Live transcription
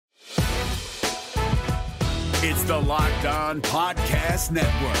It's the Locked On Podcast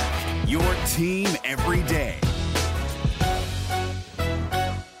Network, your team every day.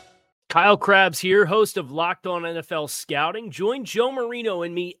 Kyle Krabs here, host of Locked On NFL Scouting. Join Joe Marino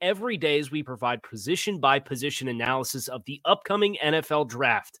and me every day as we provide position-by-position analysis of the upcoming NFL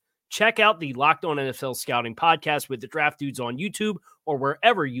Draft. Check out the Locked On NFL Scouting podcast with the Draft Dudes on YouTube or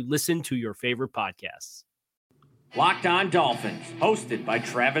wherever you listen to your favorite podcasts. Locked On Dolphins, hosted by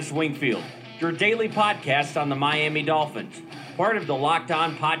Travis Wingfield, your daily podcast on the Miami Dolphins, part of the Locked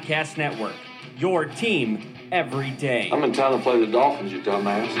On Podcast Network, your team every day. I'm in town to play the Dolphins, you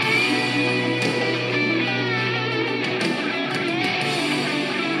dumbass.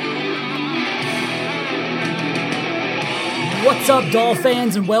 What's up, Doll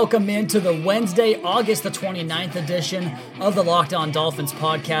fans, and welcome into the Wednesday, August the 29th edition of the Locked On Dolphins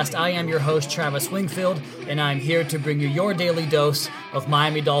podcast. I am your host, Travis Wingfield, and I'm here to bring you your daily dose of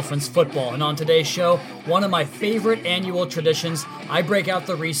Miami Dolphins football. And on today's show, one of my favorite annual traditions, I break out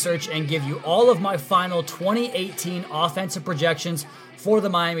the research and give you all of my final 2018 offensive projections for the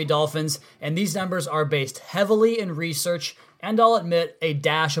Miami Dolphins, and these numbers are based heavily in research and I'll admit, a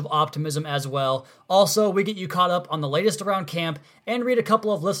dash of optimism as well. Also, we get you caught up on the latest around camp and read a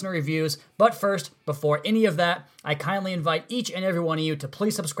couple of listener reviews. But first, before any of that, I kindly invite each and every one of you to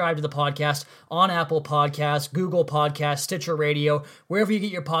please subscribe to the podcast on Apple Podcasts, Google Podcasts, Stitcher Radio, wherever you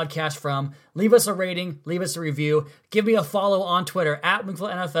get your podcast from. Leave us a rating, leave us a review, give me a follow on Twitter at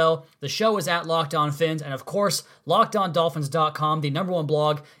Wingfield NFL. The show is at Locked On Fins, and of course, LockedOnDolphins.com, the number one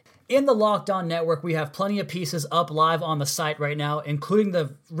blog in the Locked On Network. We have plenty of pieces up live on the site right now, including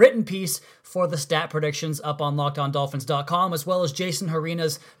the written piece for the stat predictions up on LockedOnDolphins.com, as well as Jason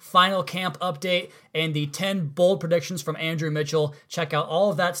Harina's final camp update and the 10 bold predictions from Andrew Mitchell. Check out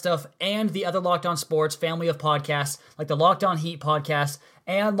all of that stuff and the other Locked On Sports family of podcasts, like the Locked On Heat podcast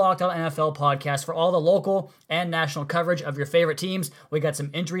and Locked On NFL podcast for all the local and national coverage of your favorite teams. We got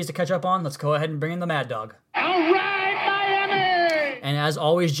some injuries to catch up on. Let's go ahead and bring in the Mad Dog. All right! And as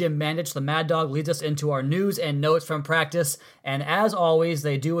always, Jim Mandich, the Mad Dog, leads us into our news and notes from practice. And as always,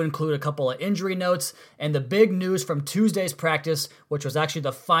 they do include a couple of injury notes and the big news from Tuesday's practice, which was actually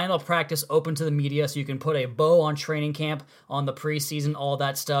the final practice open to the media, so you can put a bow on training camp, on the preseason, all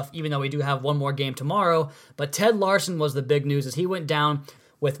that stuff, even though we do have one more game tomorrow. But Ted Larsen was the big news as he went down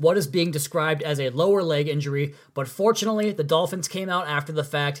with what is being described as a lower leg injury, but fortunately, the Dolphins came out after the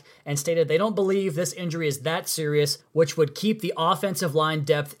fact and stated they don't believe this injury is that serious, which would keep the offensive line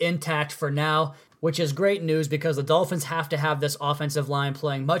depth intact for now, which is great news because the Dolphins have to have this offensive line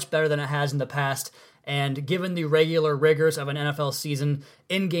playing much better than it has in the past. And given the regular rigors of an NFL season,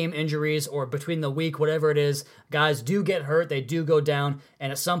 in-game injuries or between the week, whatever it is, guys do get hurt, they do go down,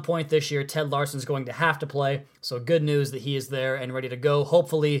 and at some point this year, Ted Larsen's going to have to play. So good news that he is there and ready to go,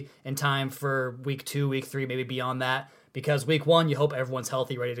 hopefully in time for week 2, week 3, maybe beyond that. Because week 1, you hope everyone's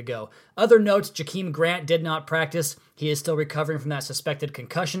healthy, ready to go. Other notes, Jakeem Grant did not practice. He is still recovering from that suspected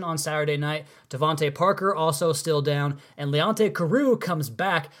concussion on Saturday night. Devontae Parker also still down. And Leonte Carroo comes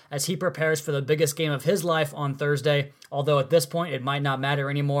back as he prepares for the biggest game of his life on Thursday. Although at this point, it might not matter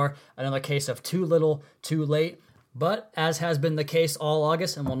anymore. Another case of too little, too late. But, as has been the case all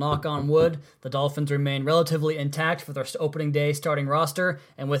August, and we'll knock on wood, the Dolphins remain relatively intact for their opening day starting roster.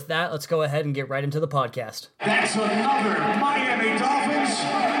 And with that, let's go ahead and get right into the podcast. That's another Miami Dolphins.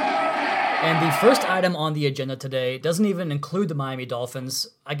 And the first item on the agenda today doesn't even include the Miami Dolphins.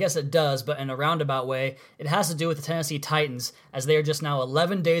 I guess it does, but in a roundabout way, it has to do with the Tennessee Titans, as they are just now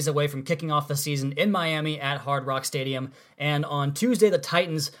 11 days away from kicking off the season in Miami at Hard Rock Stadium. And on Tuesday, the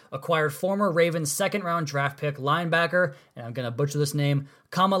Titans acquired former Ravens second-round draft pick linebacker, and I'm going to butcher this name,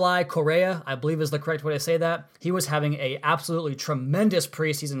 Kamalei Correa, I believe is the correct way to say that. He was having a absolutely tremendous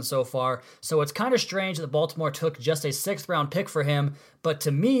preseason so far, so it's kind of strange that Baltimore took just a 6th-round pick for him, but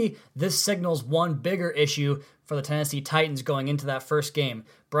to me, this signals one bigger issue for the Tennessee Titans going into that first game.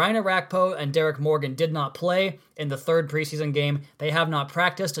 Brian Orakpo and Derek Morgan did not play in the third preseason game. They have not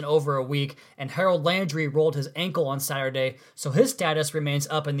practiced in over a week, and Harold Landry rolled his ankle on Saturday, so his status remains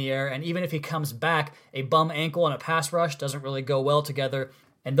up in the air, and even if he comes back, a bum ankle and a pass rush doesn't really go well together.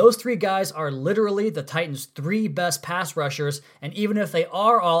 And those 3 guys are literally the Titans' 3 best pass rushers, and even if they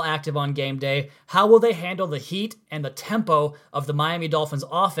are all active on game day, how will they handle the heat and the tempo of the Miami Dolphins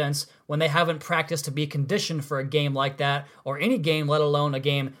offense when they haven't practiced to be conditioned for a game like that, or any game, let alone a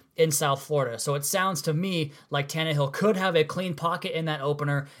game in South Florida? So it sounds to me like Tannehill could have a clean pocket in that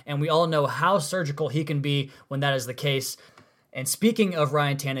opener, and we all know how surgical he can be when that is the case. And speaking of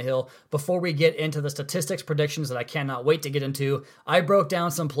Ryan Tannehill, before we get into the statistics predictions that I cannot wait to get into, I broke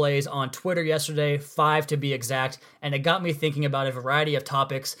down some plays on Twitter yesterday, 5 to be exact, and it got me thinking about a variety of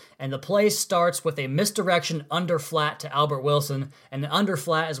topics. And the play starts with a misdirection under flat to Albert Wilson, and the under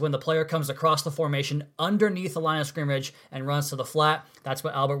flat is when the player comes across the formation underneath the line of scrimmage and runs to the flat. That's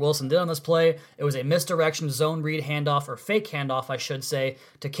what Albert Wilson did on this play. It was a misdirection zone read handoff, or fake handoff, I should say,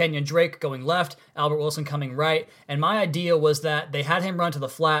 to Kenyon Drake going left, Albert Wilson coming right. And my idea was that they had him run to the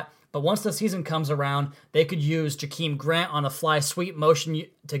flat, but once the season comes around, they could use Jakeem Grant on a fly sweep motion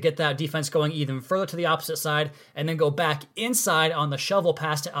to get that defense going even further to the opposite side, and then go back inside on the shovel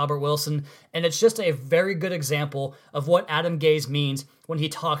pass to Albert Wilson. And it's just a very good example of what Adam Gase means when he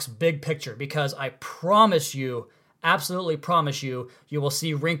talks big picture, because I promise you, absolutely promise you, you will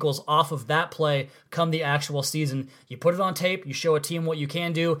see wrinkles off of that play come the actual season. You put it on tape, you show a team what you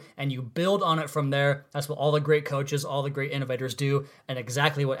can do, and you build on it from there. That's what all the great coaches, all the great innovators do, and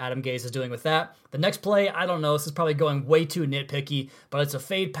exactly what Adam Gase is doing with that. The next play, I don't know, this is probably going way too nitpicky, but it's a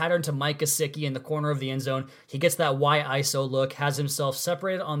fade pattern to Mike Gesicki in the corner of the end zone. He gets that Y ISO look, has himself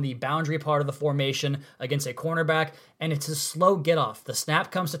separated on the boundary part of the formation against a cornerback, and it's a slow get off. The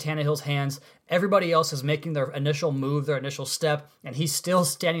snap comes to Tannehill's hands. Everybody else is making their initial move, their initial step, and he's still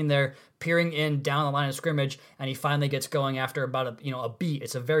standing there peering in down the line of scrimmage, and he finally gets going after about a beat.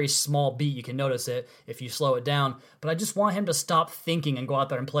 It's a very small beat. You can notice it if you slow it down. But I just want him to stop thinking and go out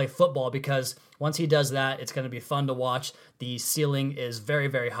there and play football, because once he does that, it's going to be fun to watch. The ceiling is very,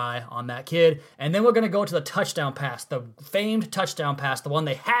 very high on that kid. And then we're going to go to the touchdown pass, the famed touchdown pass, the one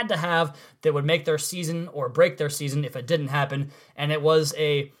they had to have that would make their season or break their season if it didn't happen. And it was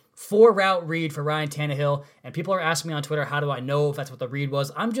a 4-route read for Ryan Tannehill, and people are asking me on Twitter, how do I know if that's what the read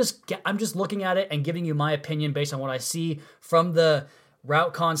was? I'm just looking at it and giving you my opinion based on what I see from the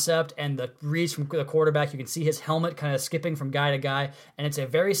route concept and the reads from the quarterback. You can see his helmet kind of skipping from guy to guy, and it's a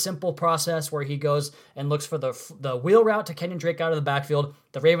very simple process where he goes and looks for the wheel route to Kenyon Drake out of the backfield.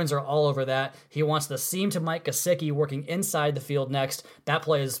 The Ravens are all over that. He wants the seam to Mike Gesicki working inside the field next. That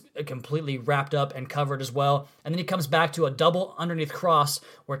play is completely wrapped up and covered as well. And then he comes back to a double underneath cross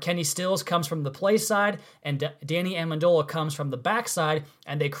where Kenny Stills comes from the play side and Danny Amendola comes from the backside,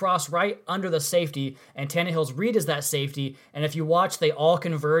 and they cross right under the safety, and Tannehill's read is that safety. And if you watch, they all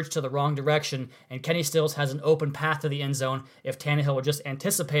converge to the wrong direction, and Kenny Stills has an open path to the end zone. If Tannehill would just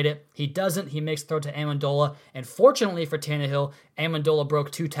anticipate it, he doesn't. He makes the throw to Amendola, and fortunately for Tannehill, Amendola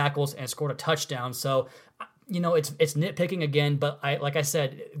broke 2 tackles and scored a touchdown. So, it's nitpicking again, but like I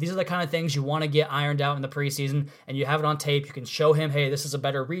said, these are the kind of things you want to get ironed out in the preseason, and you have it on tape. You can show him, hey, this is a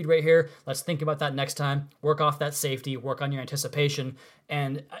better read right here. Let's think about that next time. Work off that safety, work on your anticipation,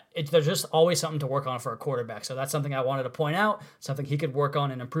 and there's just always something to work on for a quarterback. So that's something I wanted to point out, something he could work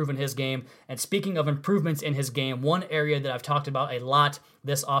on and improve in his game. And speaking of improvements in his game, one area that I've talked about a lot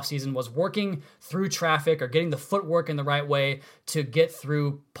this offseason was working through traffic or getting the footwork in the right way to get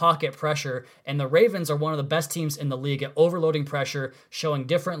through pocket pressure. And the Ravens are one of the best teams in the league at overloading pressure, showing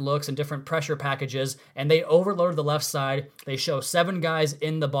different looks and different pressure packages. And they overloaded the left side. They show 7 guys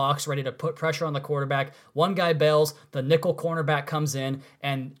in the box ready to put pressure on the quarterback. 1 guy bails, the nickel cornerback comes in,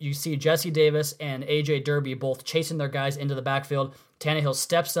 and you see Jesse Davis and AJ Derby both chasing their guys into the backfield. Tannehill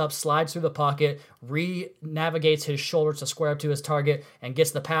steps up, slides through the pocket, re-navigates his shoulder to square up to his target, and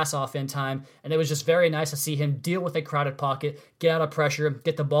gets the pass off in time. And it was just very nice to see him deal with a crowded pocket, get out of pressure,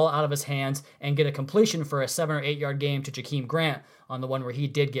 get the ball out of his hands, and get a completion for a 7 or 8 yard game to Jakeem Grant on the one where he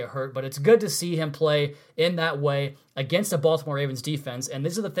did get hurt. But it's good to see him play in that way against the Baltimore Ravens defense. And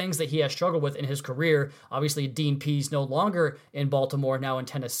these are the things that he has struggled with in his career. Obviously, Dean Pease no longer in Baltimore, now in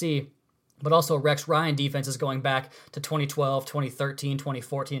Tennessee. But also Rex Ryan defenses going back to 2012, 2013,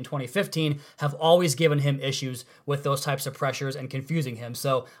 2014, and 2015 have always given him issues with those types of pressures and confusing him.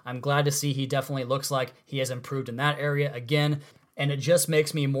 So I'm glad to see he definitely looks like he has improved in that area again. And it just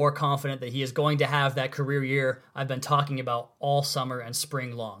makes me more confident that he is going to have that career year I've been talking about all summer and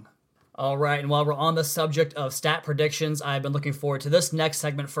spring long. All right, and while we're on the subject of stat predictions, I've been looking forward to this next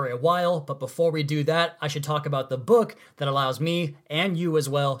segment for a while, but before we do that, I should talk about the book that allows me, and you as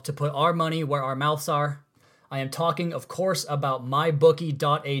well, to put our money where our mouths are. I am talking, of course, about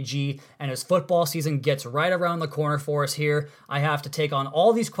mybookie.ag, and as football season gets right around the corner for us here, I have to take on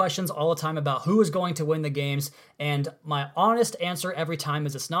all these questions all the time about who is going to win the games, and my honest answer every time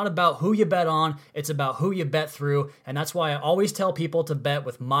is it's not about who you bet on, it's about who you bet through, and that's why I always tell people to bet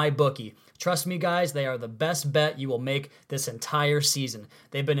with MyBookie. Trust me, guys, they are the best bet you will make this entire season.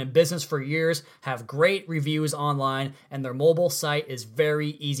 They've been in business for years, have great reviews online, and their mobile site is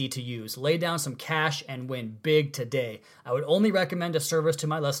very easy to use. Lay down some cash and win big today. I would only recommend a service to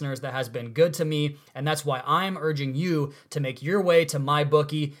my listeners that has been good to me, and that's why I'm urging you to make your way to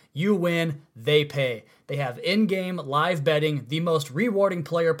MyBookie. You win, they pay. They have in-game live betting, the most rewarding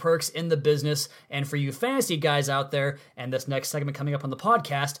player perks in the business, and for you fantasy guys out there, and this next segment coming up on the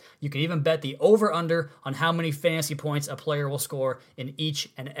podcast, you can even bet the over-under on how many fantasy points a player will score in each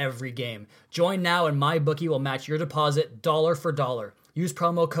and every game. Join now and MyBookie will match your deposit dollar for dollar. Use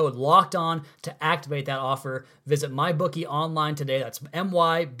promo code LOCKEDON to activate that offer. Visit MyBookie online today. That's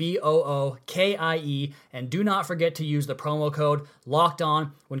MyBookie. And do not forget to use the promo code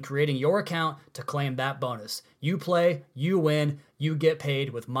LOCKEDON when creating your account to claim that bonus. You play, you win, you get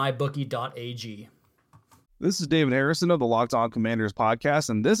paid with MyBookie.ag. This is David Harrison of the Locked On Commanders podcast,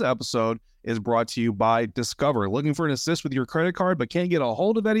 and this episode is brought to you by Discover. Looking for an assist with your credit card but can't get a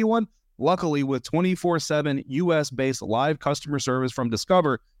hold of anyone? Luckily, with 24/7 U.S.-based live customer service from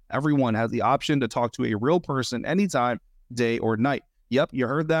Discover, everyone has the option to talk to a real person anytime, day or night. Yep, you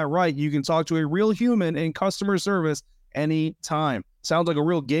heard that right. You can talk to a real human in customer service anytime. Sounds like a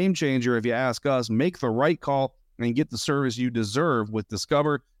real game changer if you ask us. Make the right call and get the service you deserve with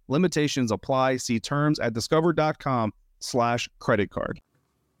Discover. Limitations apply. See terms at discover.com/creditcard.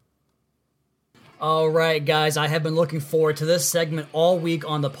 All right, guys, I have been looking forward to this segment all week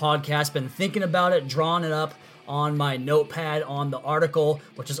on the podcast. Been thinking about it, drawing it up on my notepad on the article,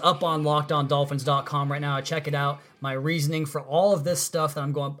 which is up on LockedOnDolphins.com right now. Check it out. My reasoning for all of this stuff that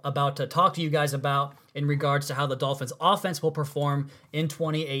I'm about to talk to you guys about in regards to how the Dolphins offense will perform in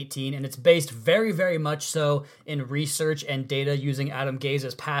 2018. And it's based very, very much so in research and data using Adam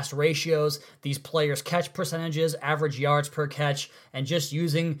Gaze's pass ratios, these players' catch percentages, average yards per catch, and just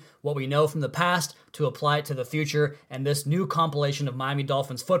using what we know from the past to apply it to the future. And this new compilation of Miami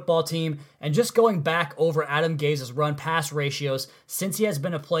Dolphins football team, and just going back over Adam Gaze's run pass ratios since he has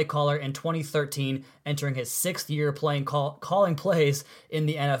been a play caller in 2013, entering his 6th year calling plays in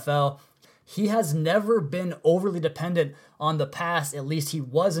the NFL. He has never been overly dependent on the pass, at least he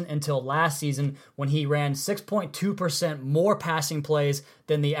wasn't until last season when he ran 6.2% more passing plays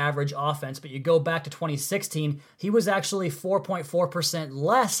than the average offense. But you go back to 2016, he was actually 4.4%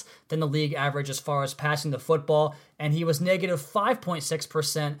 less than the league average as far as passing the football, and he was negative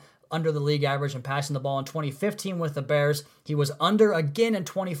 5.6% under the league average in passing the ball in 2015 with the Bears. He was under again in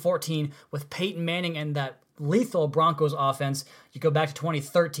 2014 with Peyton Manning and that lethal Broncos offense. You go back to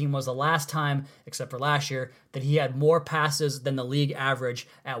 2013 was the last time, except for last year, that he had more passes than the league average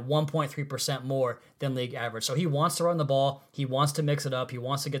at 1.3% more than league average. So he wants to run the ball. He wants to mix it up. He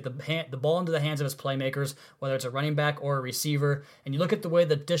wants to get the ball into the hands of his playmakers, whether it's a running back or a receiver. And you look at the way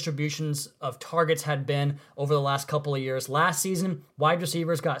the distributions of targets had been over the last couple of years. Last season, wide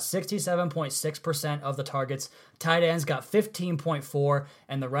receivers got 67.6% of the targets. Tight ends got 15.4%,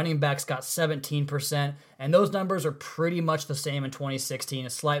 and the running backs got 17%. And those numbers are pretty much the same in 2016, a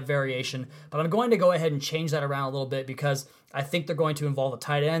slight variation. But I'm going to go ahead and change that around a little bit because I think they're going to involve the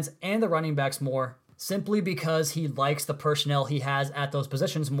tight ends and the running backs more, simply because he likes the personnel he has at those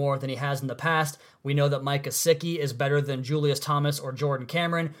positions more than he has in the past. We know that Mike Gesicki is better than Julius Thomas or Jordan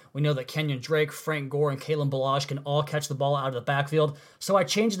Cameron. We know that Kenyon Drake, Frank Gore, and Kalen Ballage can all catch the ball out of the backfield. So I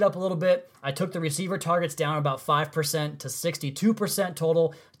changed it up a little bit. I took the receiver targets down about 5% to 62%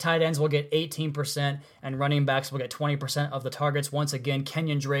 total. Tight ends will get 18%, and running backs will get 20% of the targets. Once again,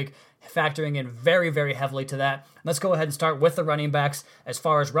 Kenyon Drake factoring in very, very heavily to that. Let's go ahead and start with the running backs. As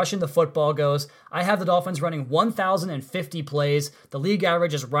far as rushing the football goes, I have the Dolphins running 1,050 plays. The league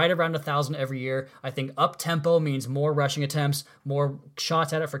average is right around 1,000 every year. I think up-tempo means more rushing attempts, more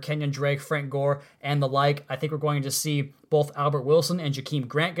shots at it for Kenyon Drake, Frank Gore, and the like. I think we're going to see both Albert Wilson and Jakeem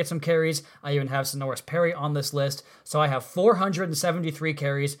Grant get some carries. I even have Sonoris Perry on this list. So I have 473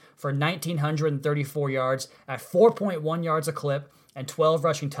 carries for 1,934 yards at 4.1 yards a clip and 12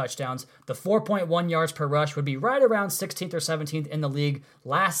 rushing touchdowns. The 4.1 yards per rush would be right around 16th or 17th in the league.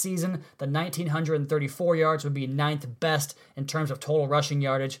 Last season, the 1,934 yards would be 9th best in terms of total rushing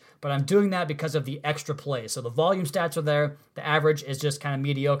yardage, but I'm doing that because of the extra plays. So the volume stats are there. The average is just kind of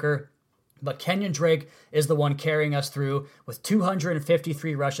mediocre. But Kenyon Drake is the one carrying us through with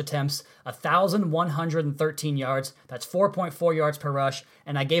 253 rush attempts, 1,113 yards. That's 4.4 yards per rush.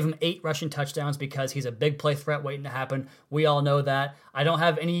 And I gave him 8 rushing touchdowns because he's a big play threat waiting to happen. We all know that. I don't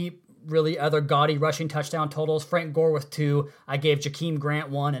have any really other gaudy rushing touchdown totals. Frank Gore with 2. I gave Jakeem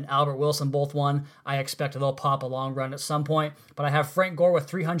Grant 1 and Albert Wilson both 1. I expect they'll pop a long run at some point. But I have Frank Gore with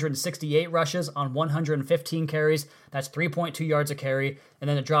 368 rushes on 115 carries. That's 3.2 yards a carry. And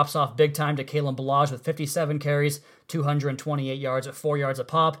then it drops off big time to Kalen Ballage with 57 carries, 228 yards at 4 yards a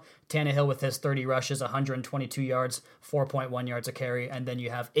pop. Tannehill with his 30 rushes, 122 yards, 4.1 yards a carry. And then you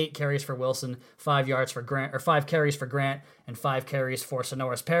have 8 carries for Wilson, 5 carries for Grant, and 5 carries for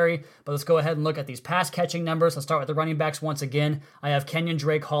Sonoris Perry. But let's go ahead and look at these pass catching numbers. Let's start with the running backs once again. I have Kenyon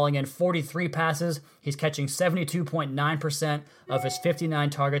Drake hauling in 43 passes. He's catching 72.9% of his 59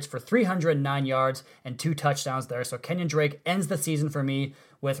 targets for 309 yards and 2 touchdowns there. So Kenyon Drake ends the season for me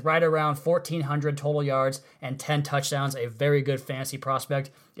with right around 1,400 total yards and 10 touchdowns, a very good fantasy prospect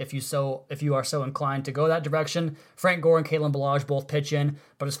if you are so inclined to go that direction. Frank Gore and Kalen Ballage both pitch in.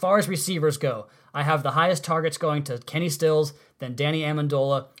 But as far as receivers go, I have the highest targets going to Kenny Stills, then Danny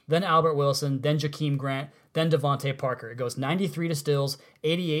Amendola, then Albert Wilson, then Jakeem Grant, then Devontae Parker. It goes 93 to Stills,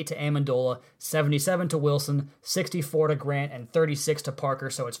 88 to Amendola, 77 to Wilson, 64 to Grant, and 36 to Parker.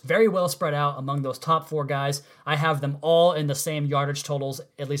 So it's very well spread out among those top 4 guys. I have them all in the same yardage totals,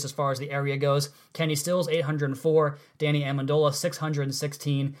 at least as far as the area goes. Kenny Stills, 804, Danny Amendola,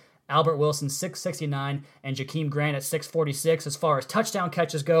 616, Albert Wilson, 669, and Jakeem Grant at 646. As far as touchdown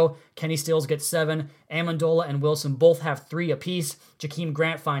catches go, Kenny Stills gets 7. Amendola and Wilson both have 3 apiece. Jakeem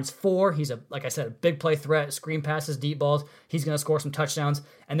Grant finds 4. He's, like I said, a big play threat, screen passes, deep balls. He's going to score some touchdowns.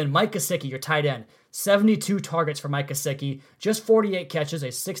 And then Mike Gesicki, your tight end, 72 targets for Mike Gesicki, just 48 catches, a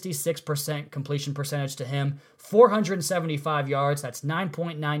 66% completion percentage to him, 475 yards, that's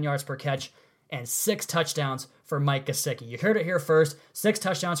 9.9 yards per catch, and 6 touchdowns for Mike Gesicki. You heard it here first. 6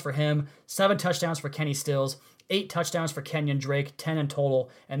 touchdowns for him, 7 touchdowns for Kenny Stills, 8 touchdowns for Kenyon Drake, 10 in total.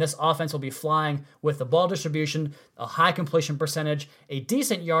 And this offense will be flying with the ball distribution, a high completion percentage, a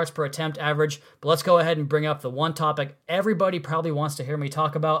decent yards per attempt average. But let's go ahead and bring up the one topic everybody probably wants to hear me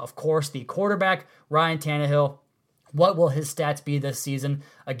talk about. Of course, the quarterback, Ryan Tannehill. What will his stats be this season?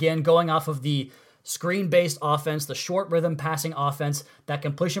 Again, going off of the screen-based offense, the short rhythm passing offense, that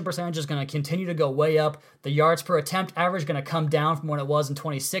completion percentage is going to continue to go way up. The yards per attempt average going to come down from what it was in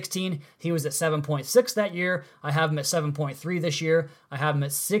 2016. He was at 7.6 that year. I have him at 7.3 this year. I have him at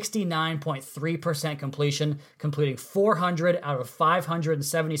 69.3% completion, completing 400 out of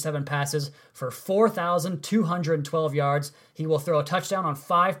 577 passes for 4,212 yards. He will throw a touchdown on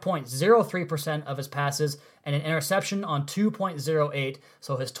 5.03% of his passes and an interception on 2.08.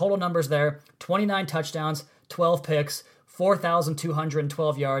 So his total numbers there, 29 touchdowns, 12 picks,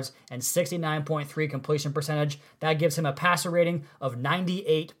 4,212 yards, and 69.3 completion percentage. That gives him a passer rating of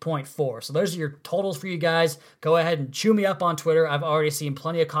 98.4. So those are your totals for you guys. Go ahead and chew me up on Twitter. I've already seen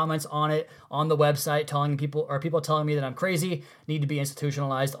plenty of comments on it on the website people telling me that I'm crazy, need to be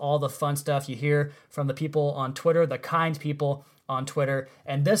institutionalized, all the fun stuff you hear from the people on Twitter, the kind people on Twitter.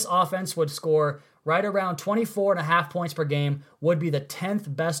 And this offense would score right around 24.5 points per game, would be the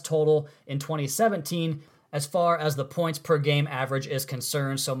 10th best total in 2017 as far as the points per game average is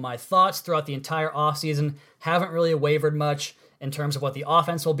concerned. So my thoughts throughout the entire offseason haven't really wavered much in terms of what the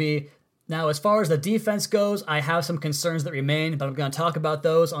offense will be. Now, as far as the defense goes, I have some concerns that remain, but I'm going to talk about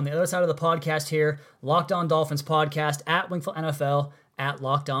those on the other side of the podcast here. Locked On Dolphins podcast, at Wingfield NFL, at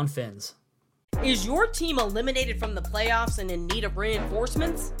Locked On Fins. Is your team eliminated from the playoffs and in need of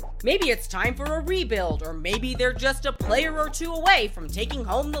reinforcements? Maybe it's time for a rebuild, or maybe they're just a player or two away from taking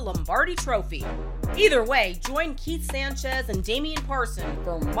home the Lombardi Trophy. Either way, join Keith Sanchez and Damian Parson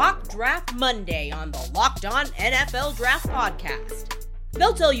for Mock Draft Monday on the Locked On NFL Draft Podcast.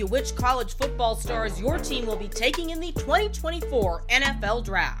 They'll tell you which college football stars your team will be taking in the 2024 NFL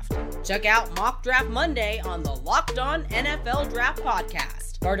Draft. Check out Mock Draft Monday on the Locked On NFL Draft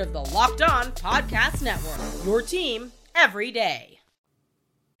Podcast, part of the Locked On Podcast Network, your team every day.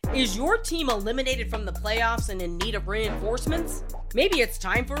 Is your team eliminated from the playoffs and in need of reinforcements? Maybe it's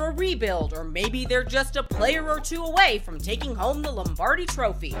time for a rebuild, or maybe they're just a player or two away from taking home the Lombardi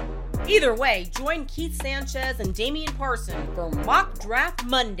Trophy. Either way, join Keith Sanchez and Damian Parson for Mock Draft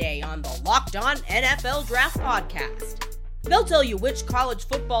Monday on the Locked On NFL Draft Podcast. They'll tell you which college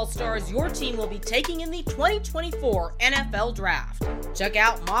football stars your team will be taking in the 2024 NFL Draft. Check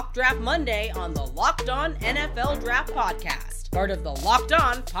out Mock Draft Monday on the Locked On NFL Draft Podcast, part of the Locked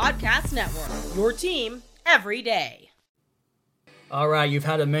On Podcast Network, your team every day. All right, you've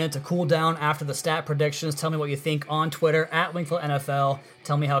had a minute to cool down after the stat predictions. Tell me what you think on Twitter, at Wingfield NFL.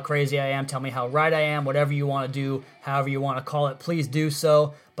 Tell me how crazy I am. Tell me how right I am. Whatever you want to do, however you want to call it, please do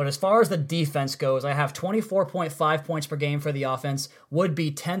so. But as far as the defense goes, I have 24.5 points per game for the offense. Would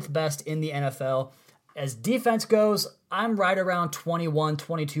be 10th best in the NFL. As defense goes, I'm right around 21,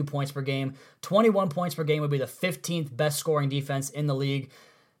 22 points per game. 21 points per game would be the 15th best scoring defense in the league.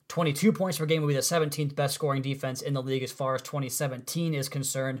 22 points per game would be the 17th best scoring defense in the league as far as 2017 is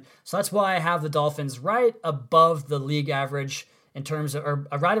concerned. So that's why I have the Dolphins right above the league average in terms of, or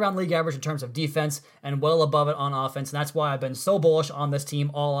right around league average in terms of defense, and well above it on offense. And that's why I've been so bullish on this team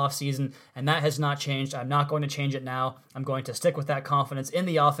all offseason, and that has not changed. I'm not going to change it now. I'm going to stick with that confidence in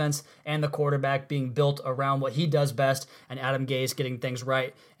the offense and the quarterback being built around what he does best, and Adam Gase getting things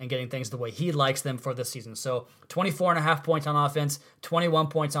right and getting things the way he likes them for this season. So 24.5 points on offense, 21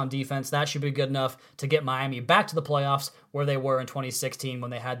 points on defense. That should be good enough to get Miami back to the playoffs where they were in 2016 when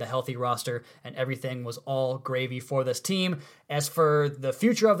they had the healthy roster and everything was all gravy for this team. As for the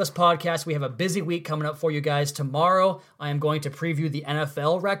future of this podcast, we have a busy week coming up for you guys. Tomorrow, I am going to preview the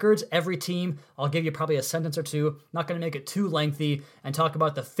NFL records. Every team, I'll give you probably a sentence or two, not going to make it too lengthy, and talk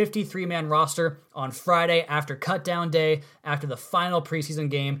about the 53-man roster on Friday after cutdown day, after the final preseason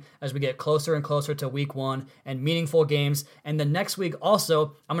game, as we get closer and closer to week 1 and meaningful games. And then next week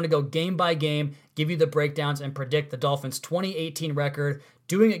also, I'm going to go game by game, give you the breakdowns, and predict the Dolphins' 2018 record,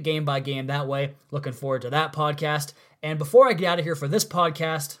 doing it game by game that way. Looking forward to that podcast. And before I get out of here for this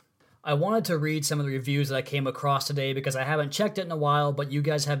podcast, I wanted to read some of the reviews that I came across today because I haven't checked it in a while, but you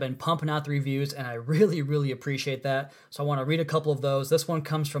guys have been pumping out the reviews, and I really, really appreciate that. So I want to read a couple of those. This one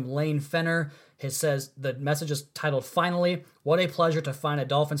comes from Lane Fenner. It says, the message is titled, "Finally, what a pleasure to find a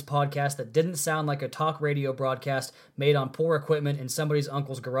Dolphins podcast that didn't sound like a talk radio broadcast made on poor equipment in somebody's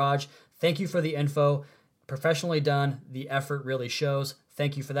uncle's garage. Thank you for the info. Professionally done. The effort really shows."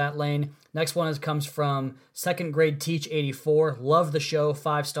 Thank you for that, Lane. Next one comes from Second Grade Teach 84. "Love the show,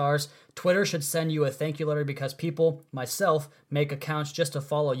 5 stars. Twitter should send you a thank you letter because people, myself, make accounts just to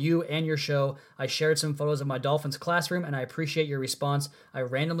follow you and your show. I shared some photos of my Dolphins classroom and I appreciate your response. I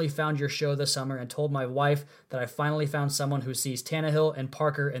randomly found your show this summer and told my wife that I finally found someone who sees Tannehill and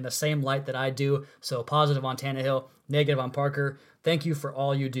Parker in the same light that I do. So positive on Tannehill, negative on Parker. Thank you for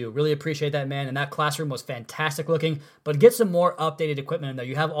all you do. Really appreciate that, man. And that classroom was fantastic looking, but get some more updated equipment in there.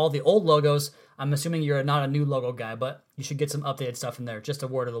 You have all the old logos. I'm assuming you're not a new logo guy, but you should get some updated stuff in there. Just a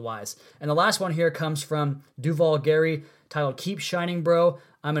word of the wise." And the last one here comes from Duval Gary, titled, "Keep shining, bro.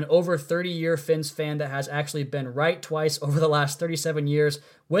 I'm an over 30-year Fins fan that has actually been right twice over the last 37 years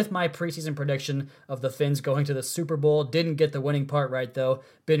with my preseason prediction of the Fins going to the Super Bowl. Didn't get the winning part right, though.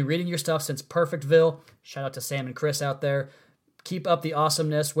 Been reading your stuff since Perfectville." Shout out to Sam and Chris out there. "Keep up the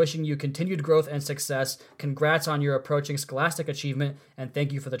awesomeness. Wishing you continued growth and success. Congrats on your approaching scholastic achievement, and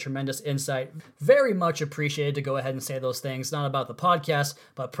thank you for the tremendous insight." Very much appreciated to go ahead and say those things, not about the podcast,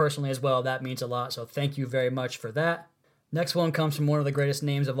 but personally as well. That means a lot, so thank you very much for that. Next one comes from one of the greatest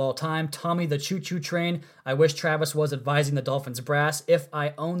names of all time, Tommy the Choo Choo Train. "I wish Travis was advising the Dolphins brass. If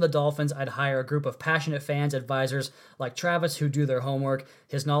I owned the Dolphins, I'd hire a group of passionate fans, advisors like Travis who do their homework.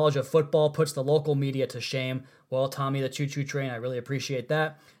 His knowledge of football puts the local media to shame." Well, Tommy the Choo Choo Train, I really appreciate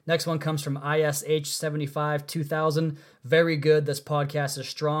that. Next one comes from ISH75 2000. "Very good. This podcast is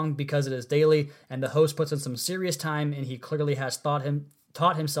strong because it is daily, and the host puts in some serious time, and he clearly has taught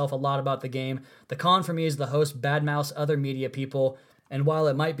himself a lot about the game. The con for me is the host badmouths other media people, and while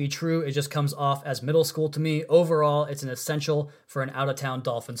it might be true, it just comes off as middle school to me. Overall, it's an essential for an out-of-town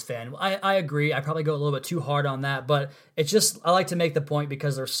Dolphins fan." I agree. I probably go a little bit too hard on that, but it's just, I like to make the point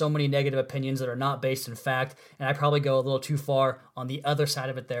because there's so many negative opinions that are not based in fact, and I probably go a little too far on the other side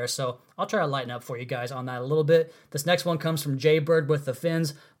of it there, so I'll try to lighten up for you guys on that a little bit. This next one comes from Jaybird with the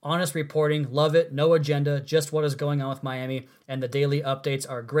Fins. "Honest reporting, love it, no agenda, just what is going on with Miami, and the daily updates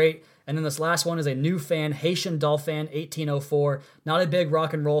are great." And then this last one is a new fan, Haitian Dolphin 1804. "Not a big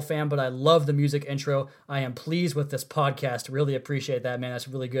rock and roll fan, but I love the music intro. I am pleased with this podcast." Really appreciate that, man. That's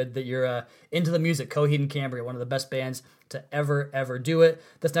really good that you're into the music. Coheed and Cambria, one of the best bands to ever do it.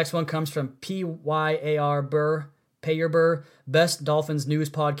 This next one comes from PYAR Burr. Payer Burr, "Best Dolphins news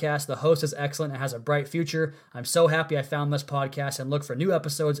podcast. The host is excellent and has a bright future. I'm so happy I found this podcast and look for new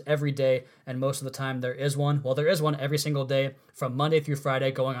episodes every day, and most of the time there is one." Well, there is one every single day from Monday through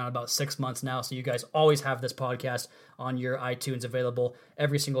Friday, going on about 6 months now, so you guys always have this podcast on your iTunes available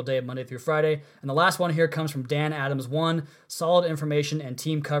every single day, Monday through Friday. And the last one here comes from Dan Adams 1. "Solid information and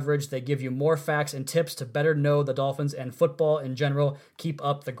team coverage. They give you more facts and tips to better know the Dolphins and football in general. Keep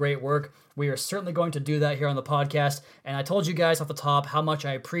up the great work." We are certainly going to do that here on the podcast. And I told you guys off the top how much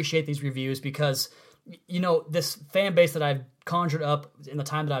I appreciate these reviews because, you know, this fan base that I've conjured up in the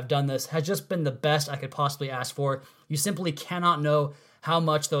time that I've done this has just been the best I could possibly ask for. You simply cannot know how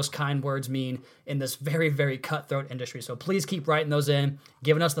much those kind words mean in this very, very cutthroat industry. So please keep writing those in,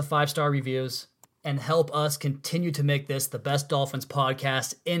 giving us the 5-star reviews. and help us continue to make this the best Dolphins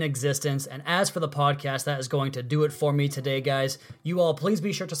podcast in existence. And as for the podcast, that is going to do it for me today, guys. You all, please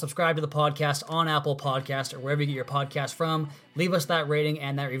be sure to subscribe to the podcast on Apple Podcasts or wherever you get your podcast from. Leave us that rating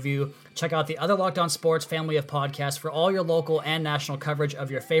and that review. Check out the other Locked On Sports family of podcasts for all your local and national coverage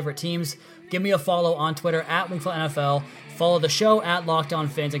of your favorite teams. Give me a follow on Twitter at Wingfield NFL. Follow the show at Locked On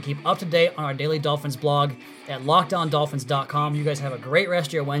Fins and keep up to date on our daily Dolphins blog at LockedOnDolphins.com. You guys have a great rest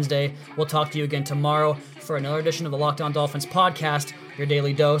of your Wednesday. We'll talk to you again tomorrow for another edition of the Locked On Dolphins podcast, your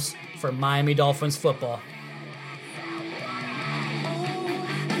daily dose for Miami Dolphins football.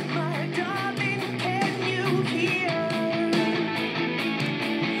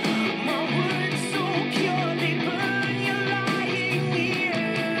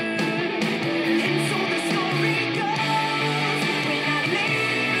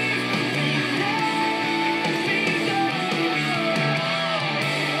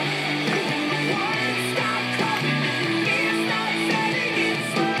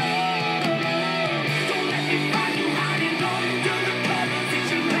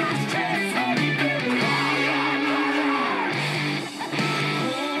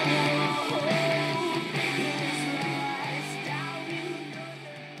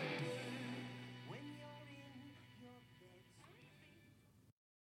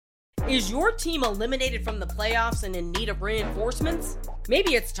 Is your team eliminated from the playoffs and in need of reinforcements?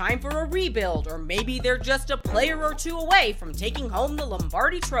 Maybe it's time for a rebuild, or maybe they're just a player or two away from taking home the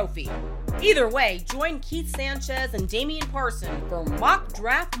Lombardi Trophy. Either way, join Keith Sanchez and Damian Parson for Mock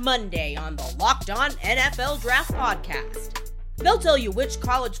Draft Monday on the Locked On NFL Draft Podcast. They'll tell you which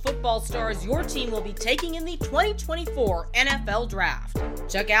college football stars your team will be taking in the 2024 NFL Draft.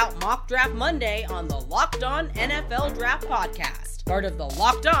 Check out Mock Draft Monday on the Locked On NFL Draft Podcast, part of the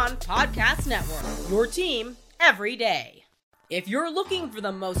Locked On Podcast Network, your team every day. If you're looking for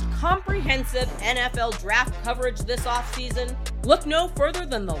the most comprehensive NFL draft coverage this offseason, look no further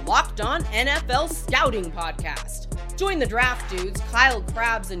than the Locked On NFL Scouting Podcast. Join the draft dudes, Kyle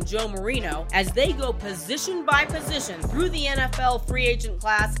Krabs and Joe Marino, as they go position by position through the NFL free agent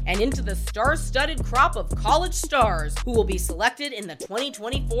class and into the star-studded crop of college stars who will be selected in the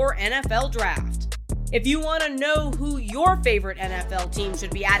 2024 NFL Draft. If you want to know who your favorite NFL team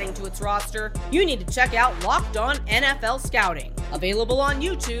should be adding to its roster, you need to check out Locked On NFL Scouting, available on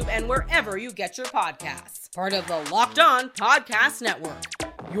YouTube and wherever you get your podcasts. Part of the Locked On Podcast Network,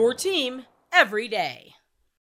 your team every day.